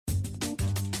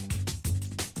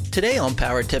Today on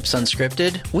Power Tips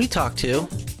Unscripted, we talk to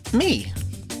me.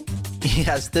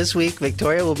 Yes, this week,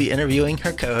 Victoria will be interviewing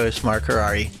her co-host, Mark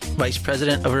Harari, Vice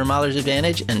President of Remodeler's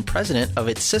Advantage and President of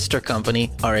its sister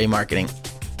company, RA Marketing.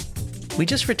 We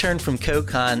just returned from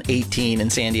CoCon 18 in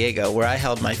San Diego, where I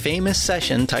held my famous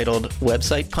session titled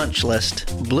Website Punch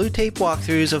List, Blue Tape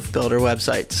Walkthroughs of Builder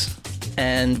Websites.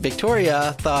 And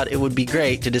Victoria thought it would be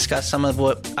great to discuss some of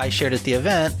what I shared at the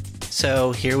event,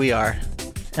 so here we are.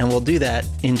 And we'll do that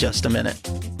in just a minute.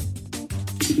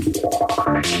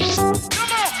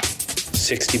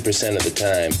 60% of the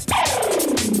time,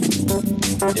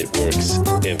 it works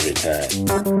every time.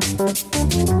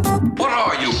 What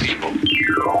are you people?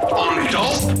 On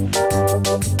dope?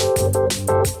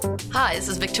 Hi, this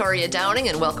is Victoria Downing,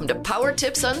 and welcome to Power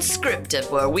Tips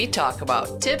Unscripted, where we talk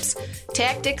about tips,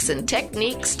 tactics, and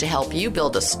techniques to help you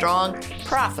build a strong,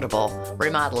 profitable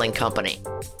remodeling company.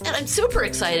 And I'm super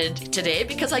excited today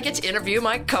because I get to interview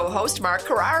my co-host, Mark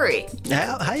Harari.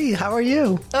 Hi, how are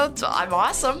you? I'm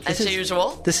awesome, as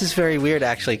usual. This is very weird,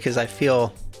 actually, because I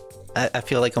feel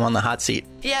like I'm on the hot seat.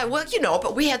 Yeah, well,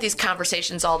 but we have these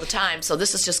conversations all the time, so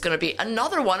this is just going to be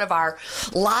another one of our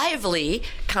lively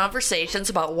conversations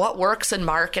about what works in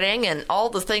marketing and all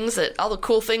the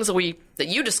cool things that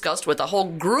you discussed with a whole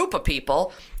group of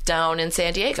people down in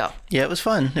San Diego. Yeah, it was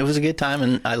fun. It was a good time,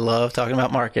 and I love talking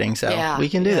about marketing, so we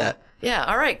can do that. Yeah,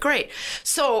 all right, great.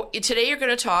 So today you're going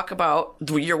to talk about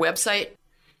your website.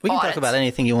 We can talk about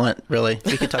anything you want, really.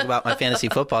 We can talk about my fantasy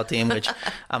football team, which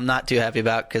I'm not too happy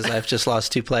about because I've just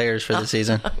lost 2 players for the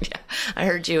season. Yeah, I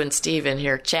heard you and Steve in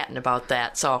here chatting about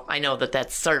that, so I know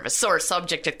that's sort of a sore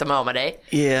subject at the moment, eh?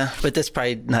 Yeah, but that's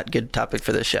probably not a good topic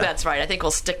for this show. That's right. I think we'll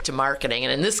stick to marketing,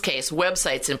 and in this case,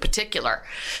 websites in particular.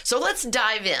 So let's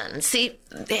dive in and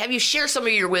have you share some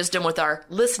of your wisdom with our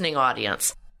listening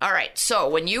audience. All right, so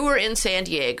when you were in San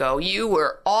Diego, you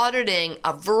were auditing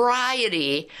a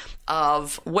variety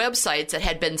of websites that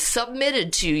had been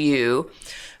submitted to you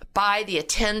by the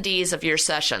attendees of your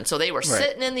session. So they were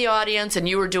sitting in the audience and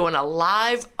you were doing a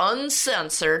live,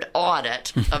 uncensored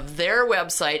audit of their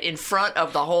website in front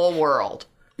of the whole world.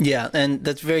 Yeah, and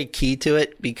that's very key to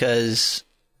it because,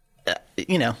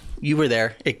 you were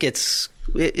there. It's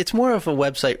more of a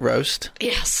website roast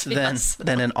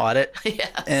than an audit.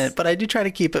 Yes. But I do try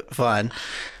to keep it fun.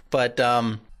 But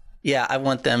I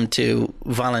want them to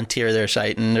volunteer their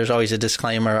site, and there's always a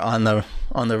disclaimer on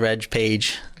the reg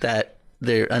page that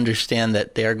they understand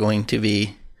that they're going to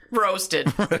be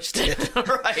roasted.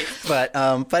 Right.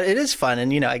 But it is fun,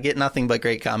 and I get nothing but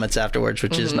great comments afterwards,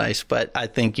 which is nice. But I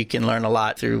think you can learn a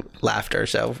lot through laughter,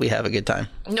 so we have a good time.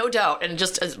 No doubt. And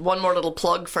just as one more little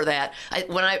plug for that,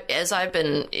 as I've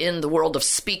been in the world of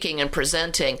speaking and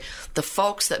presenting, the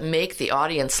folks that make the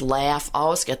audience laugh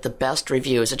always get the best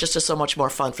reviews. It just is so much more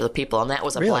fun for the people, and that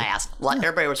was a blast. Yeah.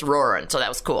 Everybody was roaring, so that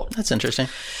was cool. That's interesting.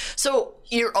 So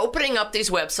you're opening up these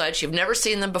websites. You've never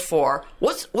seen them before.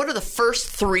 What are the first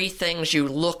 3 things you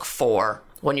look for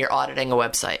when you're auditing a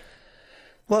website?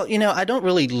 Well, I don't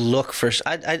really look for.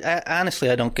 I honestly,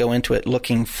 I don't go into it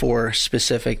looking for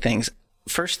specific things.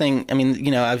 First thing,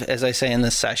 as I say in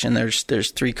this session, there's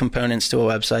 3 components to a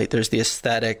website. There's the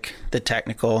aesthetic, the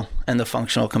technical, and the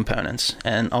functional components.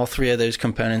 And all 3 of those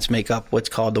components make up what's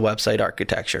called the website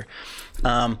architecture.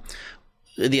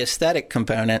 The aesthetic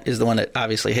component is the one that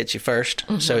obviously hits you first.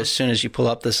 Mm-hmm. So as soon as you pull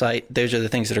up the site, those are the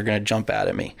things that are going to jump out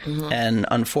at me. Mm-hmm. And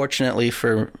unfortunately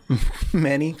for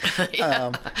many,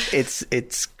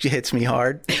 it hits me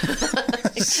hard.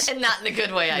 And not in a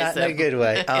good way, I Not assume. in a good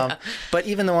way. But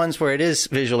even the ones where it is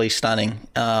visually stunning,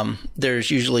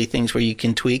 there's usually things where you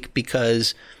can tweak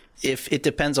because if it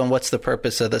depends on what's the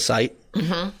purpose of the site.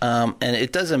 Mm-hmm. And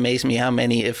it does amaze me how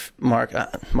many,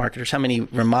 marketers, how many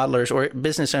remodelers or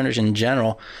business owners in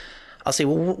general, I'll say,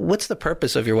 well, what's the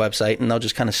purpose of your website? And they'll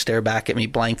just kind of stare back at me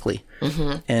blankly.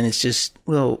 Mm-hmm. And it's just,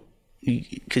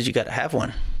 because you got to have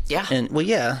one. Yeah. And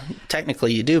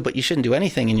technically you do, but you shouldn't do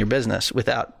anything in your business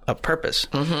without a purpose.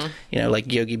 Mm-hmm.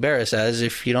 Like Yogi Berra says,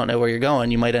 if you don't know where you're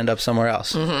going, you might end up somewhere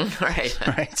else. Mm-hmm. Right.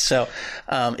 Right. So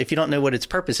if you don't know what its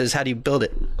purpose is, how do you build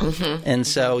it? Mm-hmm. And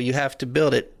so you have to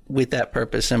build it with that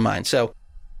purpose in mind. So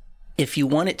if you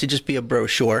want it to just be a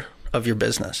brochure of your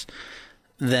business,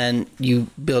 then you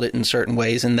build it in certain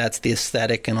ways, and that's the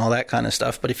aesthetic and all that kind of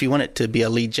stuff. But if you want it to be a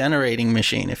lead generating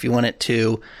machine, if you want it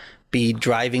to be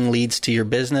driving leads to your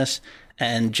business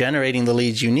and generating the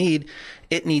leads you need,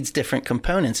 it needs different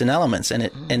components and elements.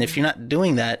 And and if you're not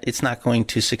doing that, it's not going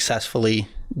to successfully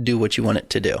do what you want it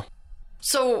to do.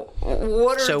 So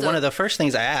one of the first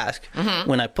things I ask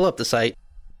when I pull up the site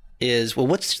is, well,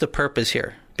 what's the purpose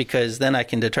here? because then I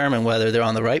can determine whether they're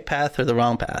on the right path or the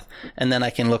wrong path. And then I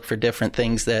can look for different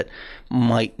things that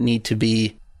might need to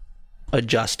be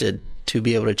adjusted to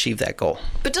be able to achieve that goal.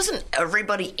 But doesn't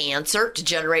everybody answer to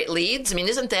generate leads? I mean,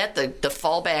 isn't that the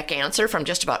fallback answer from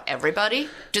just about everybody?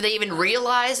 Do they even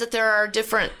realize that there are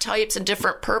different types and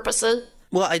different purposes?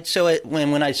 Well,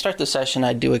 when I start the session,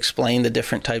 I do explain the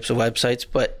different types of websites,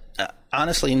 but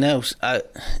honestly, no.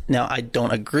 Now, I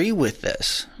don't agree with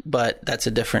this, but that's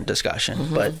a different discussion.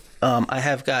 Mm-hmm. But I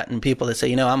have gotten people that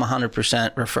say, I'm 100%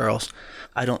 referrals.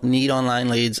 I don't need online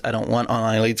leads. I don't want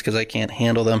online leads because I can't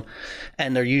handle them.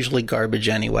 And they're usually garbage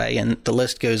anyway. And the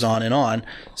list goes on and on.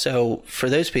 So for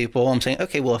those people, I'm saying,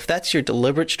 okay, well, if that's your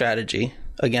deliberate strategy,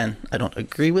 again, I don't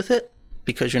agree with it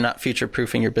because you're not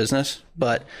future-proofing your business.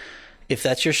 But if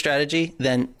that's your strategy,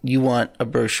 then you want a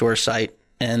brochure site,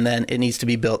 and then it needs to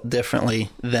be built differently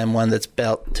than one that's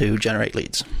built to generate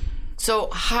leads. So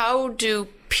how do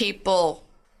people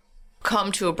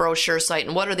come to a brochure site,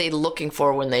 and what are they looking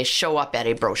for when they show up at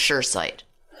a brochure site?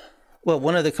 Well,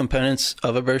 one of the components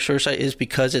of a brochure site is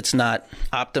because it's not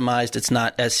optimized, it's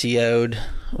not SEO'd,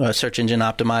 search engine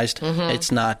optimized. Mm-hmm.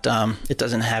 It's not, it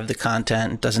doesn't have the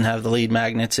content, it doesn't have the lead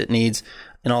magnets it needs,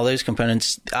 and all those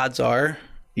components. Odds are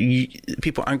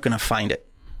people aren't going to find it.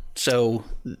 So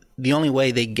the only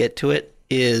way they get to it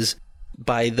is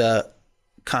by the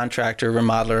contractor,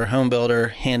 remodeler, home builder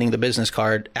handing the business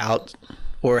card out,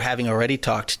 or having already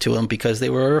talked to them because they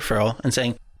were a referral and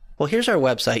saying, well, here's our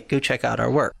website, go check out our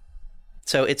work.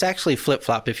 So it's actually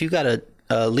flip-flop. If you've got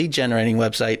a lead generating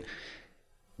website,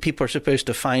 people are supposed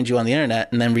to find you on the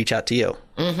internet and then reach out to you.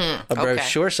 Mm-hmm. A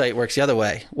brochure site works the other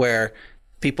way, where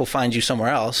people find you somewhere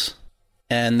else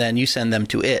and then you send them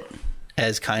to it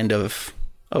as kind of,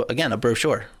 again, a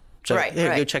brochure. So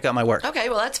go check out my work. Okay,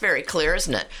 well, that's very clear,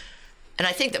 isn't it? And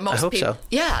I think that most people, so.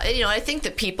 Yeah, I think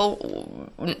that people,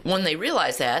 when they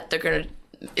realize that,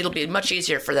 it'll be much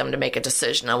easier for them to make a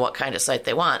decision on what kind of site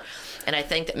they want. And I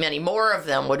think that many more of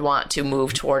them would want to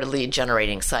move toward a lead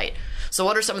generating site. So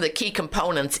what are some of the key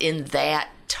components in that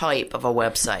type of a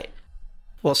website?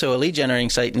 Well, so a lead generating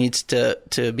site needs to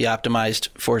be optimized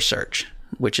for search,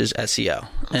 which is SEO.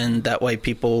 And that way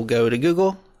people go to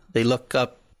Google, they look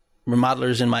up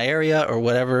remodelers in my area or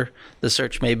whatever the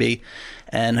search may be,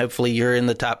 and hopefully you're in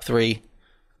the top 3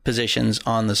 positions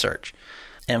on the search.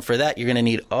 And for that, you're going to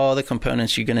need all the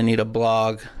components. You're going to need a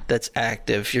blog that's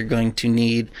active. You're going to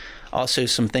need also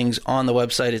some things on the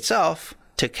website itself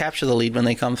to capture the lead when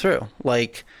they come through,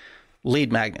 like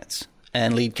lead magnets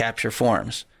and lead capture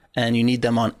forms. And you need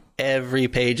them on every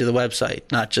page of the website,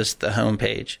 not just the home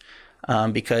page.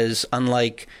 Because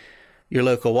unlike your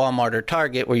local Walmart or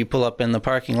Target, where you pull up in the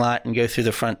parking lot and go through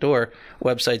the front door,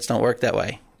 websites don't work that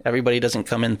way. Everybody doesn't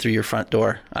come in through your front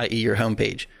door, i.e. your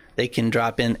homepage. They can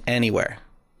drop in anywhere.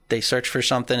 They search for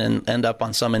something and end up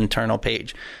on some internal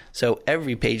page. So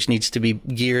every page needs to be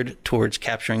geared towards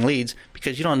capturing leads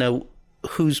because you don't know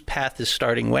whose path is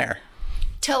starting where.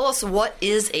 Tell us, what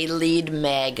is a lead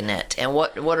magnet, and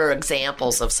what are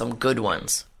examples of some good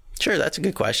ones? Sure, that's a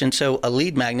good question. So a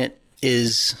lead magnet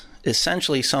is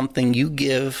essentially something you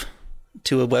give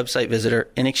to a website visitor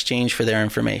in exchange for their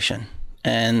information.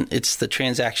 And it's the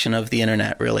transaction of the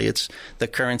internet, really. It's the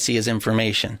currency is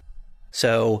information.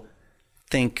 So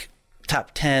think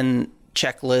top 10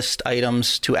 checklist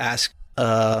items to ask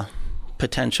a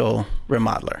potential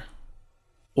remodeler,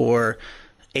 or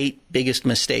 8 biggest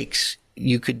mistakes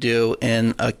you could do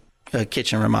in a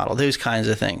kitchen remodel, those kinds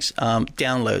of things.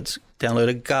 Download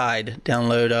a guide,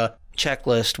 download a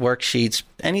checklist, worksheets,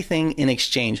 anything in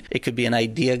exchange. It could be an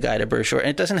idea guide, a brochure. And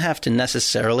it doesn't have to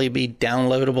necessarily be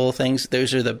downloadable things.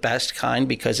 Those are the best kind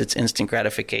because it's instant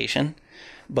gratification.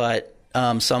 But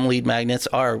some lead magnets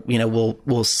are,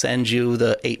 will send you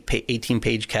the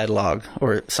 18-page catalog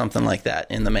or something like that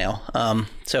in the mail.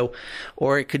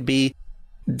 Or it could be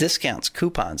discounts,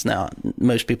 coupons. Now,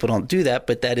 most people don't do that,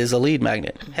 but that is a lead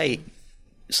magnet. Hey,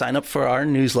 sign up for our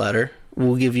newsletter.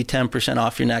 We'll give you 10%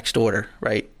 off your next order,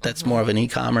 right? That's more of an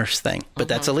e-commerce thing, but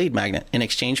that's a lead magnet. In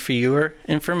exchange for your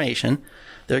information,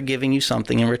 they're giving you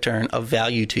something in return of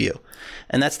value to you.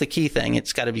 And that's the key thing.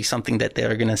 It's got to be something that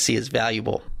they're going to see as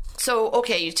valuable. So,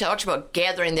 okay, you talked about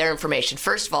gathering their information.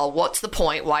 First of all, what's the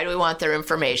point? Why do we want their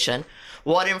information?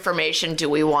 What information do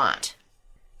we want?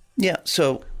 Yeah,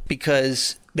 so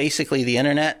because basically the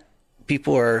internet,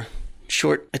 people are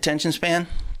short attention span,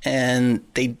 and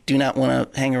they do not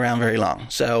want to hang around very long.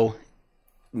 So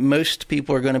most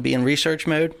people are going to be in research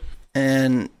mode.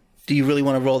 And do you really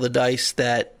want to roll the dice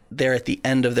that they're at the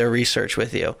end of their research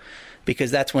with you? Because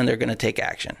that's when they're going to take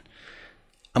action.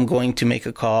 I'm going to make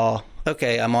a call.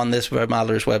 okay, I'm on this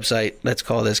remodeler's website. Let's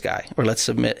call this guy, or let's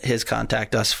submit his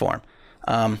contact us form.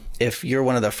 If you're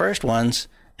one of the first ones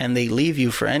and they leave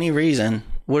you for any reason,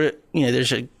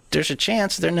 there's a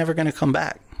chance they're never going to come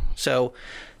back. So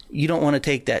you don't want to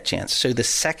take that chance. So the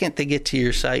second they get to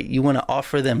your site, you want to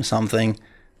offer them something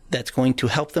that's going to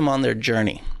help them on their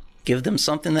journey. Give them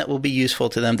something that will be useful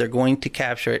to them. They're going to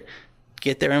capture it,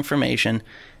 get their information,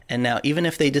 and now even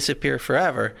if they disappear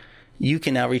forever, you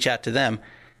can now reach out to them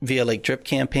via like drip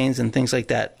campaigns and things like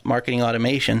that, marketing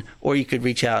automation, or you could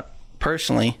reach out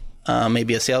personally.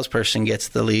 Maybe a salesperson gets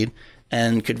the lead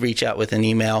and could reach out with an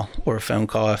email or a phone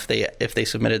call if they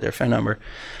submitted their phone number.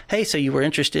 Hey, so you were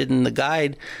interested in the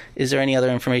guide. Is there any other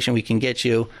information we can get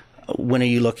you? When are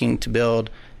you looking to build?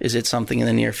 Is it something in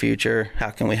the near future? How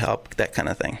can we help? That kind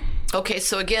of thing. Okay,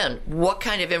 so again, what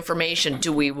kind of information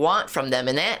do we want from them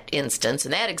in that instance,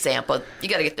 in that example? You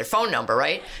got to get their phone number,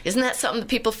 right? Isn't that something that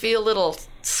people feel a little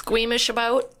squeamish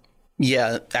about?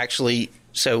 Yeah, actually,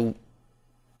 so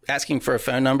asking for a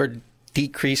phone number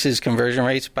decreases conversion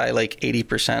rates by like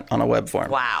 80% on a web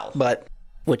form. Wow. But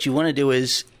what you want to do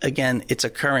is, again, it's a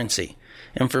currency.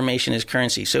 Information is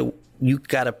currency. So you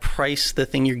got to price the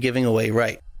thing you're giving away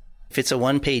right. If it's a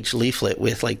one-page leaflet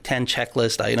with like 10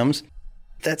 checklist items,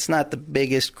 that's not the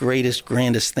biggest, greatest,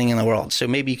 grandest thing in the world. So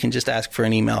maybe you can just ask for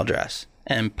an email address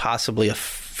and possibly a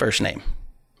first name.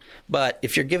 But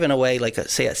if you're giving away like a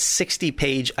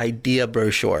 60-page idea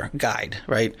brochure guide,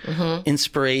 right? Mm-hmm.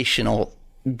 Inspirational,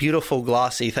 beautiful,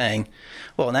 glossy thing.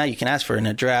 Well, now you can ask for an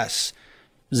address,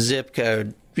 zip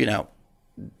code,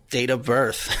 date of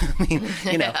birth. I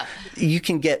mean, you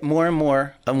can get more and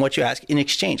more on what you ask in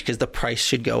exchange because the price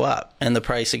should go up. And the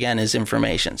price, again, is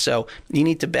information. So you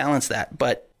need to balance that.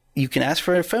 But you can ask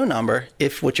for a phone number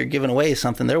if what you're giving away is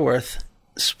something they're worth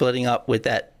splitting up with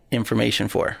that information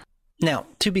for. Now,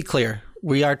 to be clear,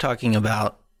 we are talking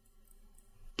about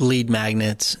lead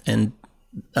magnets and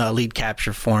lead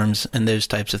capture forms and those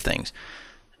types of things.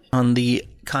 On the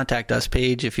Contact Us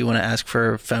page, if you want to ask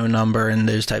for a phone number and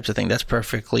those types of things, that's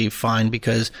perfectly fine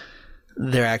because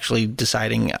they're actually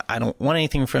deciding, I don't want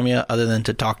anything from you other than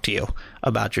to talk to you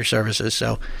about your services.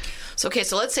 So okay,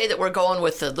 so let's say that we're going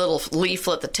with the little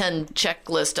leaflet, the 10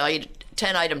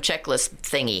 item checklist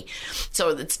thingy. So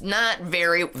it's not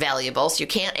very valuable, so you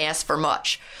can't ask for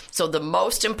much. So the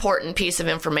most important piece of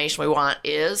information we want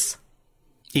is?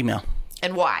 Email.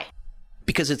 And why?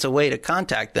 Because it's a way to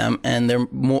contact them, and they're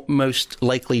most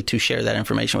likely to share that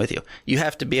information with you. You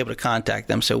have to be able to contact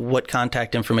them. So what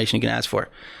contact information you can ask for?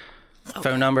 Okay.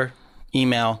 Phone number,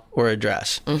 email, or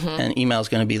address. Mm-hmm. And email is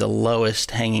going to be the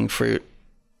lowest hanging fruit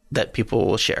that people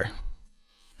will share.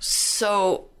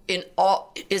 So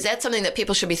is that something that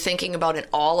people should be thinking about in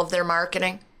all of their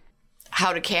marketing?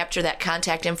 How to capture that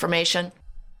contact information?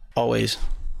 Always.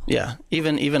 Yeah,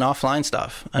 even offline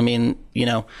stuff. I mean,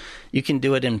 you can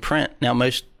do it in print. Now,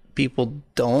 most people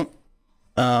don't.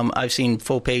 I've seen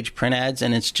full-page print ads,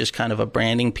 and it's just kind of a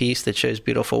branding piece that shows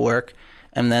beautiful work.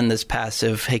 And then this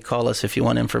passive, hey, call us if you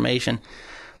want information.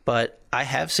 But I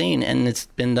have seen, and it's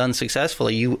been done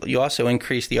successfully, you also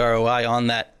increase the ROI on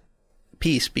that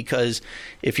piece because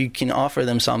if you can offer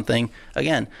them something,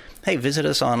 again, hey, visit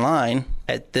us online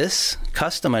at this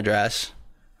custom address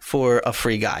for a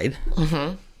free guide.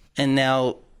 Mm-hmm. And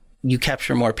now you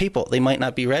capture more people. They might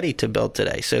not be ready to build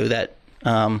today. So that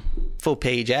full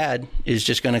page ad is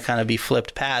just going to kind of be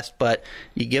flipped past, but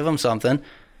you give them something,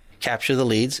 capture the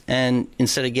leads, and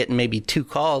instead of getting maybe 2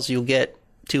 calls, you'll get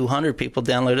 200 people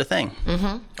download a thing.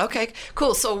 Mm-hmm. Okay,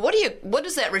 cool. So what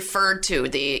does that refer to?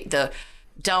 The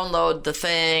download the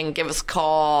thing, give us a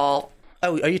call.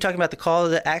 Oh, are you talking about the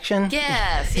call to action?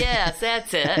 Yes,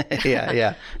 that's it.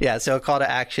 Yeah. So a call to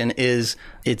action is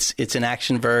it's an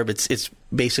action verb. It's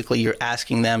basically you're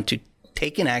asking them to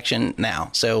take an action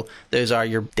now. So those are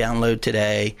your download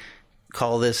today,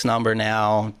 call this number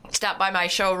now, stop by my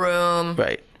showroom,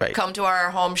 right. Come to our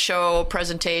home show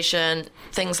presentation,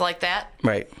 things like that.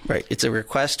 Right. It's a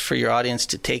request for your audience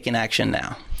to take an action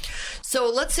now. So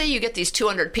let's say you get these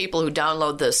 200 people who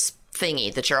download this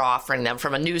thingy that you're offering them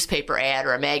from a newspaper ad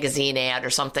or a magazine ad or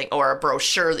something, or a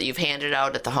brochure that you've handed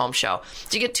out at the home show.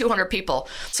 So you get 200 people.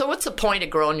 So what's the point of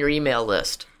growing your email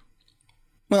list?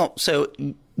 Well, so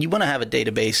you want to have a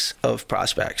database of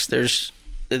prospects.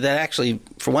 That actually,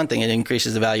 for one thing, it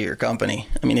increases the value of your company.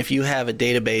 I mean, if you have a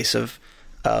database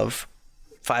of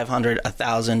 500,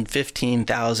 1,000,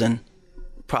 15,000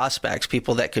 prospects,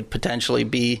 people that could potentially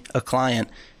be a client,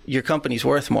 your company's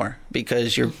worth more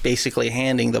because you're basically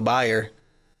handing the buyer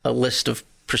a list of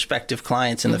prospective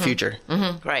clients in the future.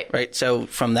 Mm-hmm. Right. So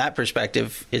from that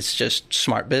perspective, it's just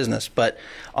smart business. But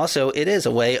also it is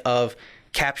a way of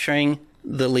capturing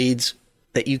the leads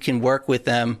that you can work with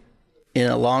them in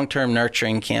a long-term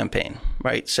nurturing campaign,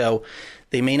 right? So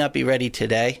they may not be ready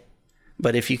today,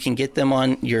 but if you can get them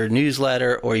on your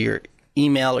newsletter or your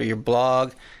email or your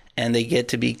blog, and they get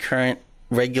to be current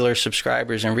regular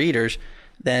subscribers and readers,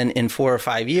 then in 4 or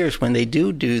 5 years, when they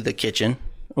do the kitchen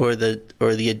or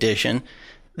the addition,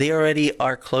 they already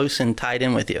are close and tied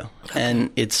in with you,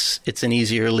 and it's an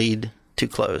easier lead to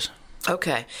close.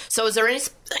 Okay. So is there any,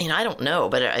 I don't know,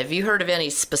 but have you heard of any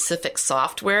specific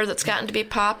software that's gotten to be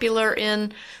popular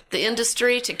in the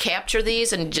industry to capture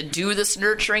these and to do this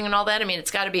nurturing and all that? I mean,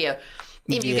 it's got to be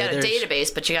you've got a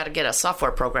database, but you got to get a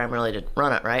software program really to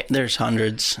run it, right? There's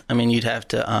hundreds. I mean, you'd have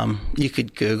to, you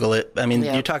could Google it. I mean,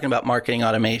 You're talking about marketing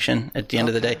automation at the end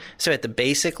of the day. So at the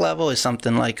basic level is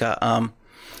something like a,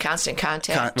 Constant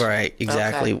Contact. Right,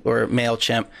 exactly. Okay. Or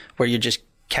MailChimp, where you're just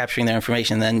capturing their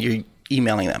information, then you're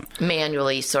emailing them.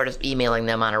 Manually sort of emailing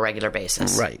them on a regular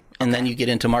basis. Right. And then you get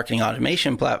into marketing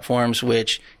automation platforms,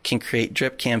 which can create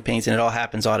drip campaigns, and it all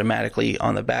happens automatically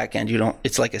on the back end.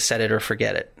 It's like a set it or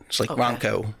forget it. It's like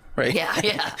Ronco, right?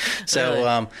 Yeah.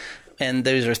 So, and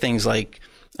those are things like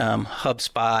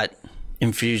HubSpot,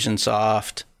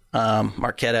 Infusionsoft,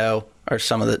 Marketo are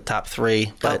some of the top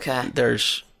 3. But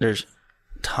there's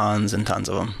tons and tons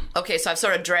of them. Okay, so I've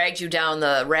sort of dragged you down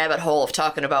the rabbit hole of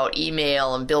talking about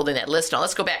email and building that list. Now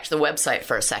let's go back to the website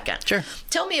for a second. Sure.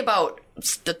 Tell me about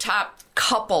the top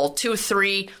couple, 2,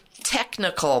 3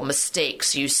 technical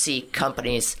mistakes you see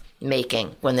companies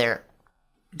making when they're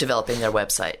developing their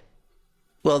website.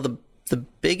 Well, the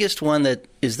biggest one that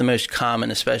is the most common,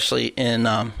 especially in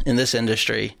this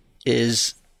industry,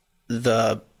 is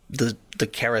the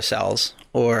carousels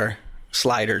or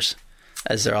sliders,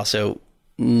 as they're also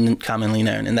commonly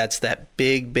known. And that's that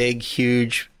big,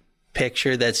 huge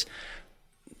picture that's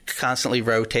constantly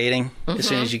rotating as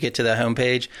soon as you get to the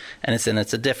homepage, and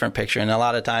it's a different picture. And a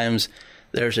lot of times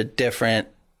there's a different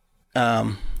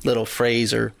little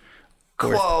phrase or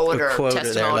quote or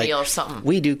testimonial like, or something.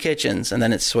 We do kitchens, and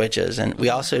then it switches, and we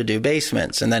also do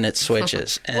basements, and then it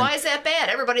switches. And why is that bad?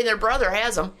 Everybody and their brother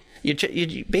has them.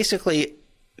 You basically,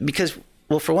 because,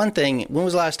 well, for one thing, when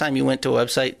was the last time you went to a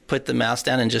website, put the mouse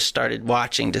down, and just started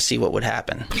watching to see what would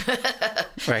happen?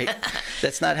 Right?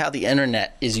 That's not how the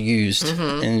internet is used.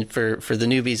 And for the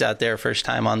newbies out there, first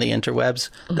time on the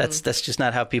interwebs, that's just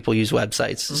not how people use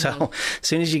websites. So as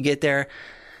soon as you get there,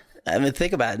 I mean,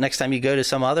 think about it. Next time you go to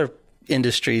some other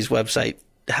industry's website,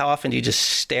 how often do you just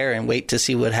stare and wait to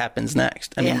see what happens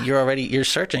next? I mean, you're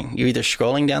searching. You're either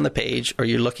scrolling down the page or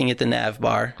you're looking at the nav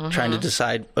bar, trying to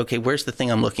decide, okay, where's the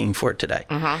thing I'm looking for today?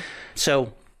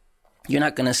 So you're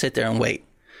not going to sit there and wait.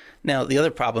 Now, the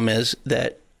other problem is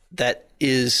that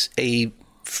is a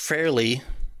fairly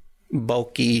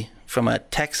bulky, from a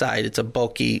tech side, it's a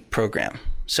bulky program.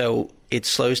 So it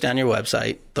slows down your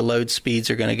website. The load speeds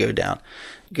are going to go down.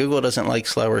 Google doesn't like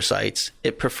slower sites.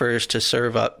 It prefers to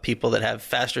serve up people that have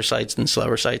faster sites than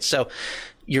slower sites. So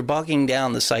you're bogging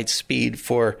down the site speed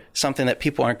for something that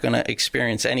people aren't going to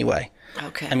experience anyway.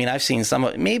 Okay. I mean, I've seen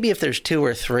maybe if there's 2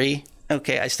 or 3,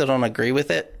 okay, I still don't agree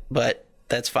with it, but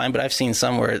that's fine. But I've seen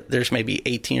some where there's maybe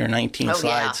 18 or 19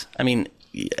 slides. Yeah. I mean,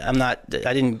 I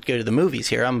didn't go to the movies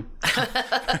here.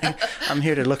 I'm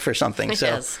here to look for something. So.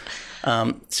 Yes.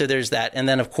 So there's that. And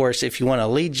then, of course, if you want a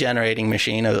lead generating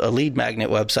machine, a lead magnet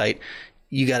website,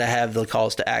 you got to have the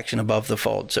calls to action above the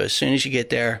fold. So as soon as you get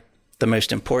there, the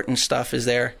most important stuff is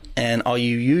there. And all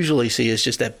you usually see is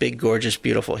just that big, gorgeous,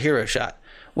 beautiful hero shot,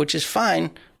 which is fine.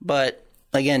 But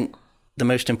again, the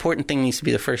most important thing needs to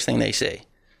be the first thing they see.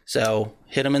 So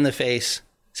hit them in the face,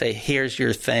 say, here's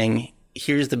your thing.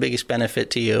 Here's the biggest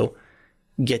benefit to you.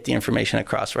 Get the information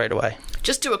across right away.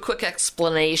 Just do a quick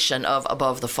explanation of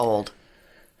above the fold.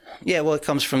 Yeah, well, it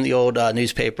comes from the old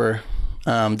newspaper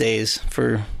days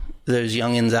for those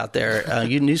youngins out there.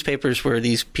 Newspapers were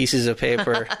these pieces of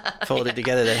paper folded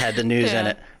together that had the news in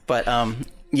it. But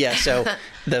so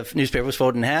the newspaper was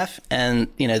folded in half, and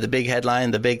the big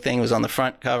headline, the big thing was on the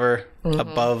front cover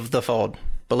above the fold.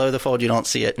 Below the fold, you don't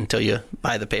see it until you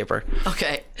buy the paper.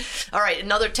 Okay. All right.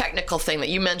 Another technical thing that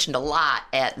you mentioned a lot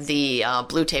at the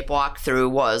Blue Tape walkthrough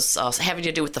was having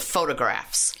to do with the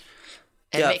photographs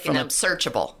and making them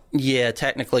searchable. Yeah,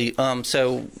 technically.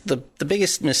 So the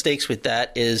biggest mistakes with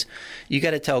that is you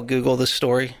got to tell Google the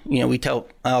story. I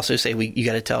also say you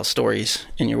got to tell stories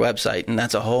in your website, and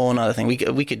that's a whole other thing.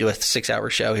 We could do a 6-hour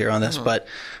show here on this, but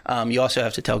you also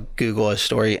have to tell Google a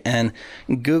story. And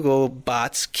Google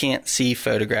bots can't see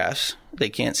photographs. They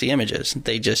can't see images.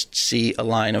 They just see a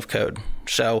line of code.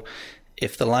 So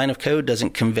if the line of code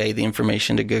doesn't convey the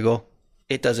information to Google,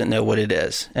 it doesn't know what it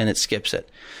is, and it skips it.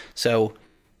 So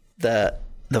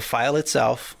the file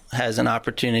itself has an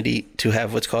opportunity to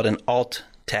have what's called an alt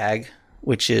tag,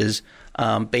 which is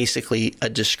basically a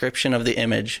description of the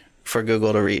image for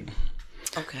Google to read.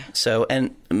 Okay. So,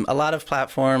 and a lot of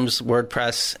platforms,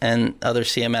 WordPress and other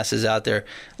CMSs out there,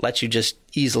 let you just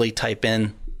easily type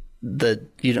in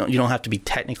you don't have to be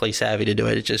technically savvy to do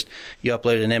it. It's just you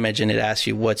upload an image and it asks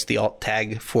you what's the alt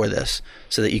tag for this,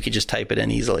 so that you could just type it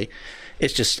in easily.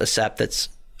 It's just a step that's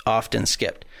often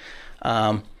skipped.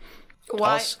 Why?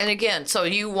 And again, so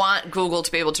you want Google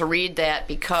to be able to read that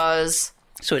because...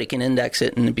 So it can index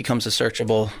it and it becomes a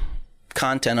searchable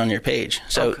content on your page.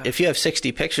 So if you have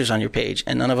 60 pictures on your page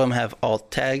and none of them have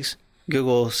alt tags,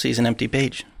 Google sees an empty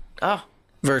page. Oh.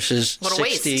 Versus What a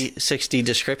waste. 60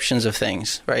 descriptions of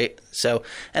things, right? So,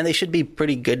 and they should be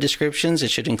pretty good descriptions.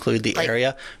 It should include the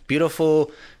area.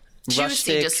 Beautiful, juicy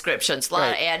rustic descriptions, a lot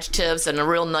of adjectives, and a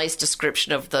real nice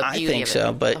description of the beauty I think of it.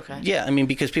 so, but yeah, I mean,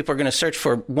 because people are going to search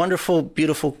for wonderful,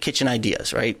 beautiful kitchen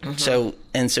ideas, right? So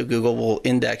Google will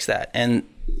index that. And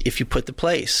if you put the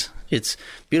place, it's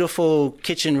beautiful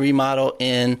kitchen remodel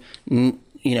in,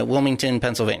 Wilmington,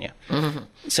 Pennsylvania.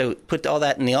 So put all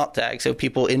that in the alt tag. So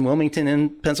people in Wilmington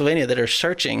and Pennsylvania that are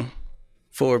searching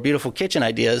for beautiful kitchen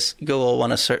ideas, Google will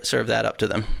want to serve that up to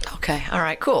them. Okay. All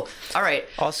right. Cool. All right.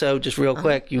 Also, just real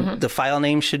quick, the file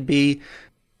name should be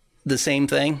the same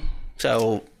thing.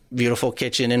 So beautiful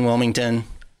kitchen in Wilmington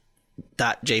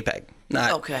 .jpg.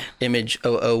 Not image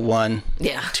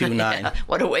 00129.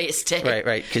 What a waste.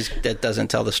 Right, because that doesn't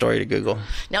tell the story to Google.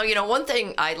 Now, one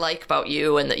thing I like about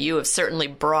you and that you have certainly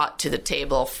brought to the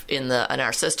table in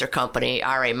our sister company,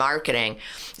 RA Marketing,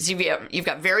 is you've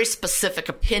got very specific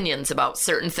opinions about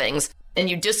certain things, and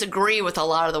you disagree with a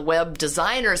lot of the web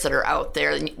designers that are out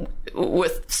there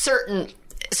with certain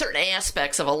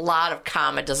aspects of a lot of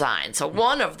common design. So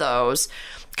one of those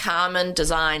common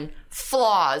design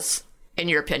flaws, in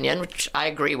your opinion, which I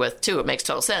agree with too, it makes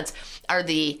total sense, are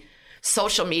the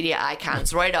social media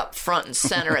icons right up front and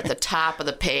center at the top of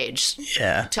the page.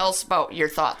 Yeah. Tell us about your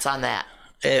thoughts on that.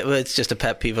 It's just a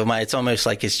pet peeve of mine. It's almost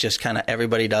like it's just kind of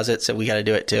everybody does it, so we got to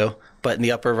do it too. But in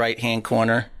the upper right-hand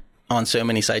corner on so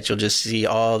many sites, you'll just see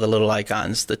all the little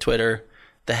icons, the Twitter,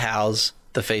 the Hows,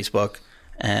 the Facebook,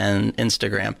 and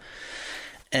Instagram.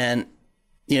 And,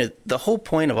 the whole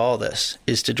point of all this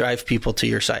is to drive people to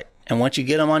your site. And once you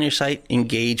get them on your site,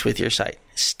 engage with your site,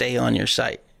 stay on your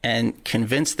site, and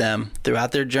convince them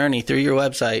throughout their journey through your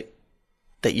website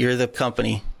that you're the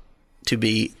company to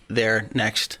be their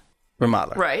next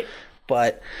remodeler. Right.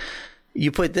 But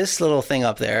you put this little thing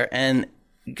up there, and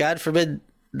God forbid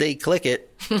they click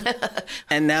it,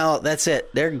 and now that's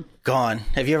it. They're gone.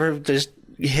 Have you ever just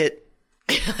hit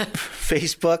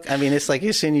Facebook? I mean, it's like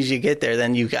as soon as you get there,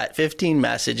 then you've got 15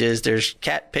 messages. There's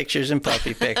cat pictures and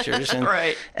puppy pictures. And,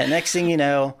 right. And next thing you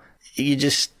know, you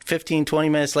just 15, 20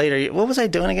 minutes later, what was I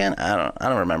doing again? I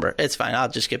don't remember. It's fine. I'll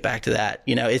just get back to that.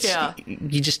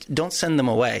 You just don't send them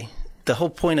away. The whole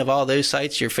point of all those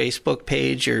sites, your Facebook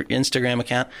page, your Instagram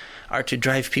account, are to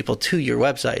drive people to your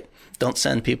website. Don't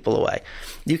send people away.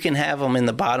 You can have them in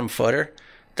the bottom footer.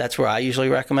 That's where I usually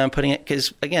recommend putting it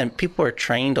because, again, people are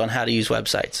trained on how to use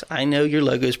websites. I know your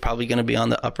logo is probably going to be on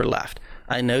the upper left.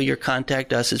 I know your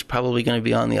contact us is probably going to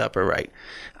be on the upper right.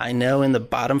 I know in the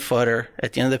bottom footer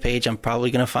at the end of the page, I'm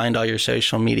probably going to find all your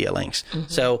social media links.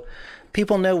 So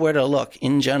people know where to look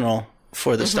in general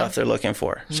for the stuff they're looking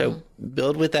for. So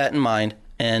build with that in mind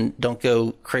and don't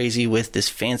go crazy with this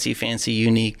fancy,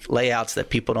 unique layouts that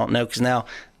people don't know because now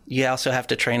you also have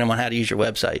to train them on how to use your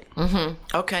website.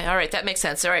 Okay. All right. That makes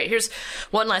sense. All right. Here's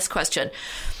one last question.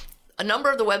 A number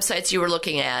of the websites you were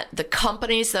looking at, the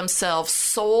companies themselves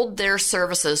sold their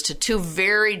services to two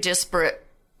very disparate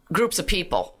groups of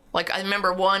people. Like I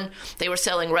remember one, they were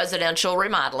selling residential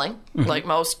remodeling, like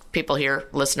most people here,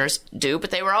 listeners, do,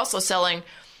 but they were also selling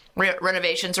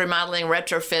renovations, remodeling,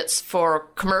 retrofits for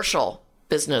commercial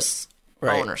business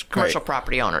owners, commercial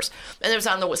property owners. And it was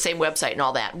on the same website and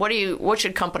all that. What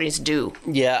should companies do?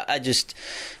 Yeah, I just,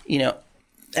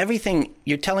 everything,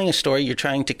 you're telling a story, you're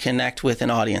trying to connect with an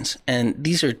audience. And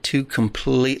these are two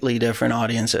completely different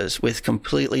audiences with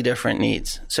completely different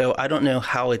needs. So I don't know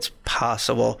how it's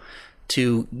possible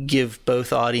to give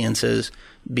both audiences,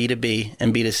 B2B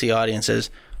and B2C audiences,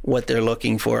 what they're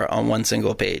looking for on one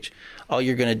single page. All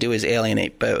you're going to do is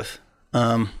alienate both.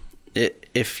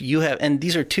 If you have, and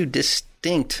these are two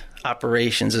distinct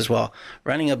operations as well.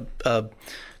 Running a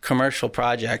commercial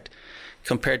project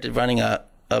compared to running a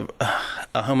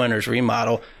homeowner's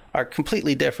remodel are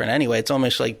completely different anyway. It's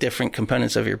almost like different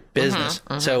components of your business.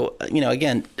 So,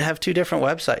 again, have two different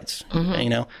websites,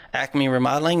 Acme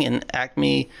Remodeling and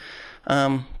Acme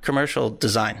commercial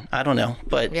design. I don't know,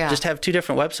 but just have 2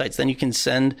 different websites. Then you can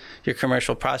send your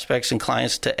commercial prospects and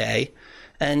clients to A,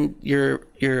 and your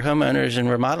homeowners and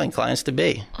remodeling clients to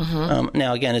B.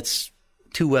 Now, again, it's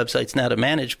 2 websites now to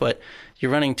manage, but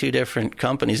you're running 2 different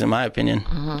companies, in my opinion,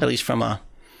 at least from a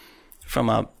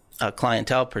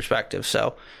clientele perspective.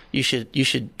 So you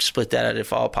should split that out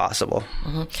if all possible.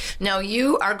 Now,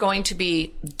 you are going to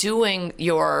be doing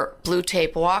your Blue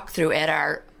Tape walkthrough at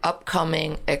our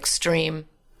upcoming Extreme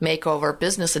Makeover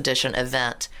Business Edition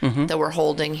event that we're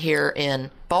holding here in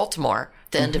Baltimore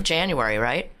the end of January,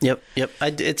 right? Yep.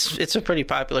 It's a pretty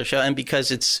popular show, and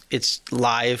because it's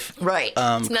live, right? It's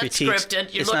not scripted.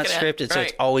 It's not scripted, so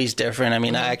it's always different. I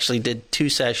mean, I actually did 2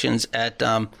 sessions at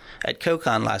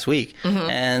CoCon last week,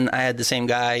 and I had the same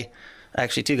guy.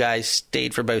 Actually, 2 guys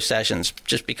stayed for both sessions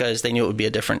just because they knew it would be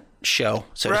a different show,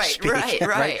 so to speak.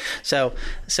 Right. So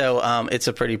it's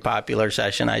a pretty popular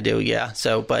session I do, yeah.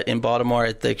 So, but in Baltimore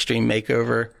at the Extreme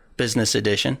Makeover Business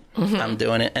Edition, I'm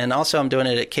doing it. And also I'm doing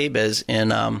it at KBiz in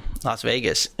Las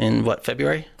Vegas in,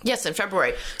 February? Yes, in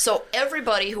February. So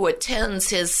everybody who attends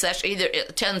his session, either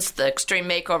attends the Extreme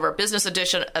Makeover Business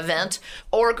Edition event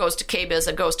or goes to KBiz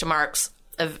and goes to Mark's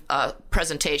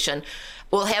presentation,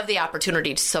 will have the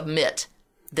opportunity to submit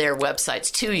their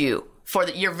websites to you for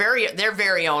their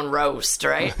very own roast,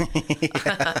 right?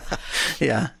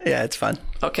 Yeah, it's fun.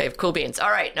 Okay, cool beans. All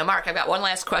right, now Mark, I've got one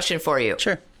last question for you.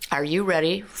 Sure. Are you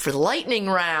ready for the lightning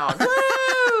round?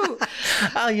 Woo!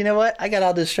 Oh, you know what? I got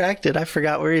all distracted. I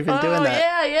forgot we're even doing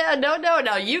that. Yeah. No.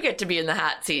 Now you get to be in the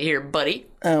hot seat here, buddy.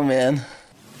 Oh, man.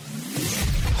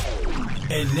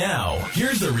 And now,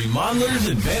 here's the Remodeler's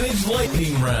Advantage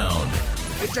lightning round.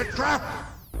 It's a trap.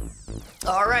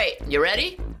 All right, you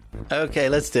ready? Okay,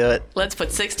 let's do it. Let's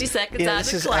put 60 seconds on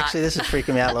the clock. Actually, this is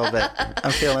freaking me out a little bit.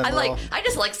 I'm feeling I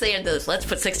just like saying this. Let's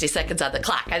put 60 seconds on the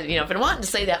clock. I've been wanting to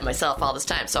say that myself all this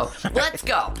time. So let's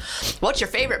go. What's your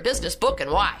favorite business book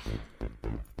and why?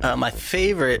 My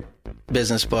favorite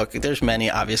business book, there's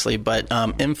many obviously, but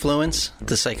Influence,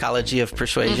 The Psychology of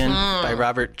Persuasion by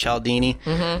Robert Cialdini.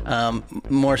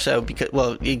 More so because,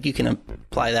 you can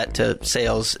apply that to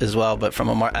sales as well, but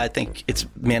I think it's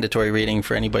mandatory reading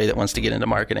for anybody that wants to get into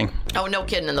marketing. Oh, no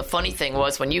kidding. And the funny thing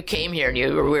was, when you came here and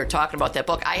we were talking about that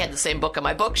book, I had the same book on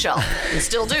my bookshelf and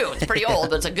still do. It's pretty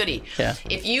old, but it's a goodie. Yeah.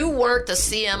 If you weren't the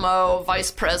CMO, Vice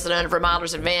President of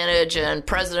Remodeler's Advantage, and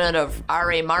President of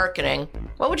RA Marketing,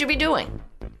 what would you be doing?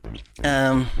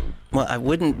 Well, I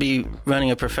wouldn't be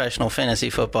running a professional fantasy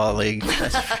football league,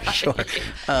 that's for sure.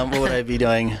 What would I be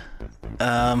doing?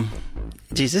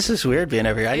 Geez, this is weird being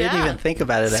over here. I didn't even think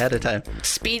about it ahead of time.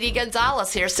 Speedy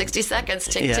Gonzalez here, 60 seconds,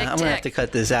 tick, tick, tick. I'm going to have to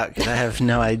cut this out because I have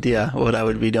no idea what I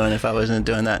would be doing if I wasn't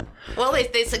doing that. Well,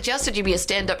 they suggested you be a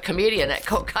stand-up comedian at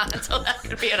CoCon, so that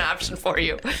could be an option for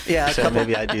you. Yeah, so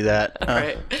maybe I do that. All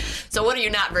right. So what are you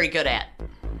not very good at?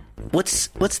 What's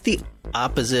the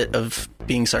opposite of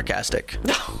being sarcastic?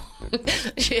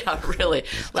 Yeah, really.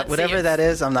 Whatever that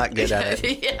is, I'm not good at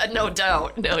it. Yeah, no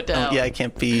doubt. Yeah, I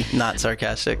can't be not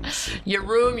sarcastic. Your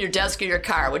room, your desk, or your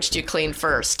car, which do you clean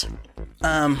first?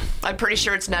 I'm pretty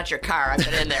sure it's not your car. I've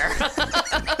been in there.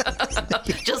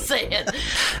 Just saying.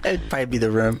 It'd probably be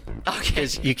the room. Okay.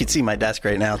 Because you can see my desk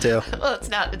right now, too. Well, it's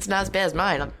not as bad as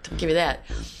mine. I'll give you that.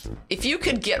 If you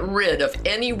could get rid of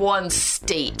any one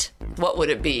state, what would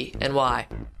it be and why?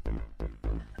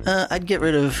 I'd get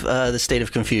rid of the state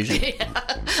of confusion. Yeah,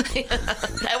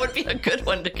 that would be a good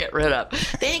one to get rid of.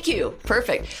 Thank you.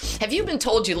 Perfect. Have you been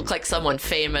told you look like someone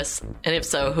famous? And if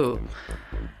so, who?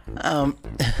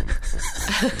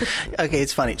 Okay,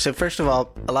 it's funny. So first of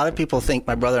all, a lot of people think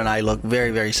my brother and I look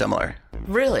very, very similar.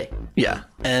 Really? Yeah.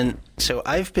 And so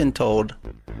I've been told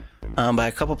by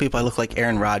a couple people I look like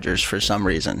Aaron Rodgers for some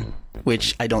reason,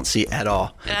 which I don't see at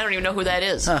all. And I don't even know who that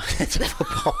is. Oh, it's a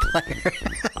football player.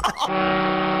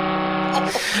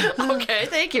 Okay,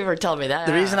 thank you for telling me that.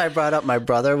 The reason I brought up my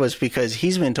brother was because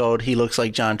he's been told he looks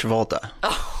like John Travolta.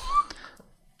 Oh.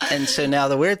 And so now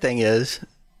the weird thing is,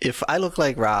 if I look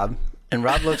like Rob, and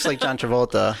Rob looks like John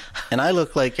Travolta, and I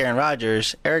look like Aaron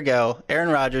Rodgers, ergo, Aaron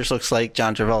Rodgers looks like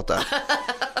John Travolta.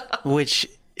 Which,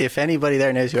 if anybody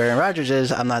there knows who Aaron Rodgers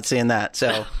is, I'm not seeing that.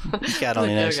 So, God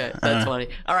only knows. Okay, that's funny.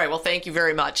 All right, well, thank you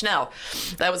very much. Now,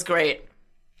 that was great.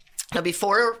 Now,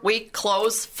 before we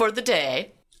close for the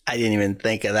day... I didn't even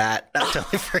think of that. I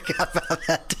totally forgot about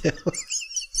that, too.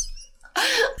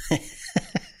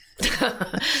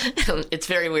 It's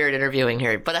very weird interviewing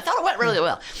here, but I thought it went really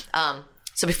well.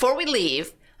 So before we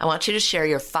leave, I want you to share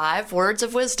your 5 words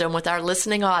of wisdom with our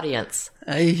listening audience.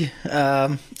 Okay,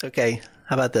 how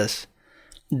about this?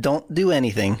 Don't do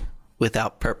anything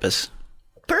without purpose.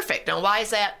 Perfect. Now, why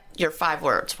is that your 5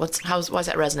 words? Why does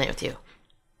that resonate with you?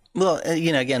 Well,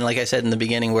 again, like I said in the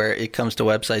beginning, where it comes to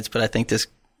websites, but I think this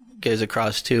goes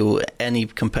across to any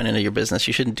component of your business.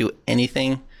 You shouldn't do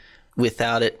anything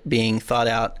without it being thought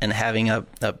out and having a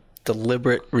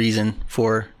deliberate reason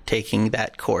for taking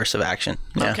that course of action.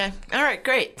 Yeah. Okay. All right,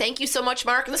 great. Thank you so much,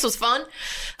 Mark. This was fun.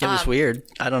 It was weird.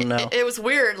 I don't know. It was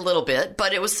weird a little bit,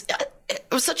 but it was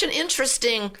such an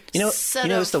interesting what's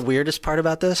the weirdest part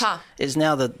about this? Is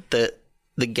now the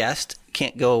guest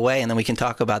can't go away, and then we can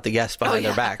talk about the guest behind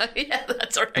their back. Yeah,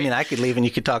 that's right. I mean, I could leave and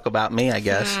you could talk about me, I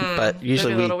guess. But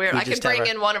usually maybe a little weird. I just could bring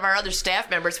in one of our other staff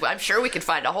members. I'm sure we could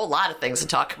find a whole lot of things to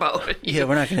talk about. Yeah,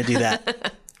 we're not going to do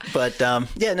that. But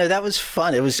that was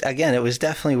fun. It was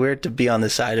definitely weird to be on the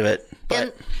side of it.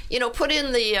 But and put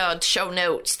in the show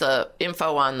notes the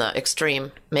info on the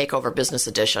Extreme Makeover Business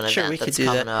Edition event. Sure, we could do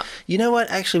coming that. Up. You know what?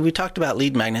 Actually, we talked about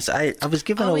lead magnets. I was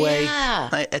giving away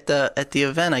at the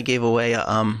event. I gave away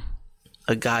a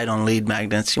guide on lead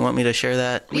magnets. You want me to share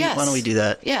that? Yes. Why don't we do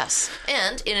that? Yes.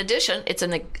 And in addition, it's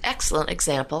an excellent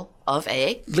example of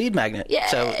a lead magnet. Yay.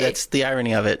 So that's the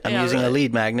irony of it. I'm using a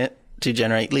lead magnet to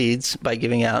generate leads by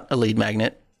giving out a lead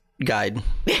magnet guide.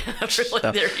 Yeah, really,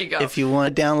 so there you go. If you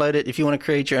want to download it, if you want to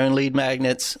create your own lead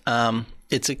magnets,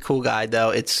 it's a cool guide though.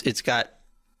 It's got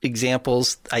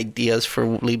examples, ideas for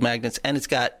lead magnets, and it's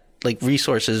got like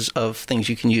resources of things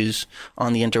you can use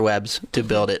on the interwebs to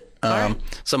build it. Right.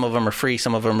 Some of them are free,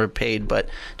 some of them are paid, but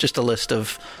just a list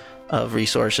of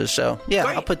resources. So yeah,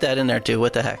 Great. I'll put that in there too.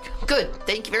 What the heck? Good.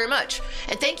 Thank you very much.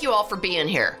 And thank you all for being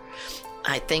here.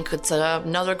 I think it's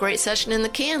another great session in the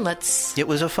can. It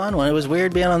was a fun one. It was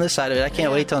weird being on this side of it. I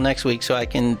can't wait till next week so I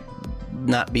can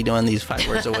not be doing these 5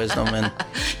 words of wisdom and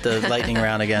the lightning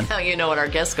round again. Now you know what our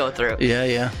guests go through.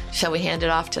 Yeah. Shall we hand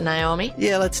it off to Naomi?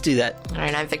 Yeah, let's do that. All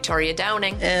right, I'm Victoria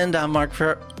Downing. And I'm Mark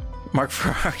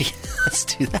Ferrari. Let's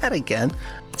do that again.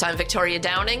 So I'm Victoria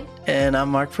Downing. And I'm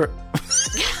Mark Ferrari.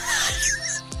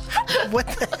 What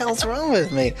the hell's wrong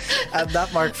with me? I'm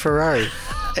not Mark Ferrari.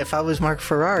 If I was Mark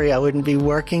Ferrari, I wouldn't be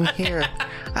working here.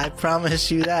 I promise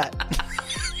you that.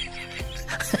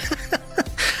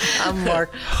 I'm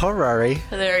Mark Ferrari.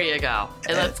 There you go.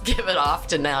 And let's give it off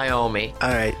to Naomi.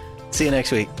 All right. See you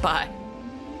next week. Bye.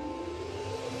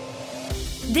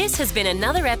 This has been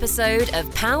another episode of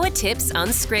Power Tips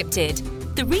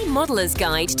Unscripted, the Remodeler's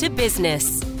Guide to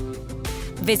Business.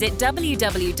 Visit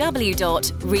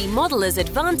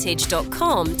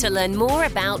www.remodelersadvantage.com to learn more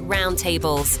about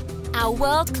Roundtables, our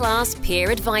world-class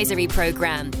peer advisory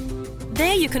program.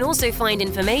 There you can also find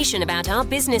information about our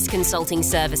business consulting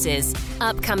services,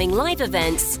 upcoming live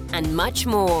events, and much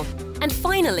more. And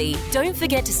finally, don't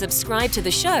forget to subscribe to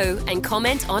the show and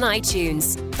comment on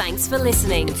iTunes. Thanks for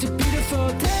listening. It's a beautiful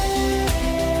day.